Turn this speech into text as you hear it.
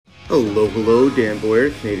Hello, hello, Dan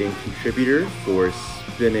Boyer, Canadian contributor for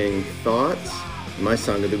Spinning Thoughts. My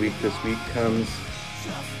song of the week this week comes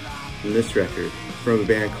from this record from a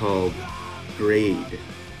band called Grade.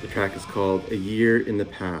 The track is called A Year in the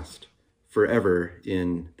Past, Forever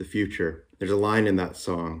in the Future. There's a line in that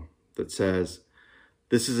song that says,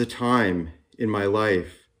 "This is a time in my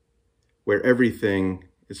life where everything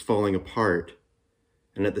is falling apart,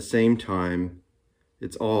 and at the same time,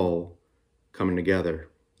 it's all coming together."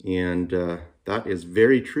 And that is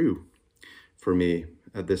very true for me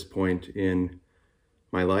at this point in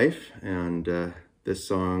my life, and this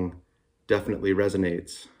song definitely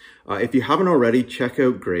resonates. If you haven't already, check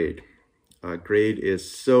out Grade. Grade is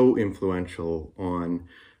so influential on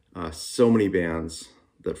so many bands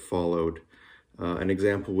that followed. An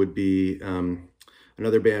example would be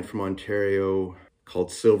another band from Ontario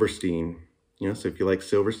called Silverstein. So if you like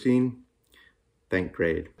Silverstein, thank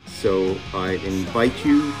Grade. So I invite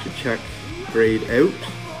you to check Grade out.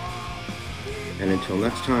 And until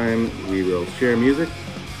next time, we will share music,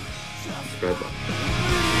 spread love.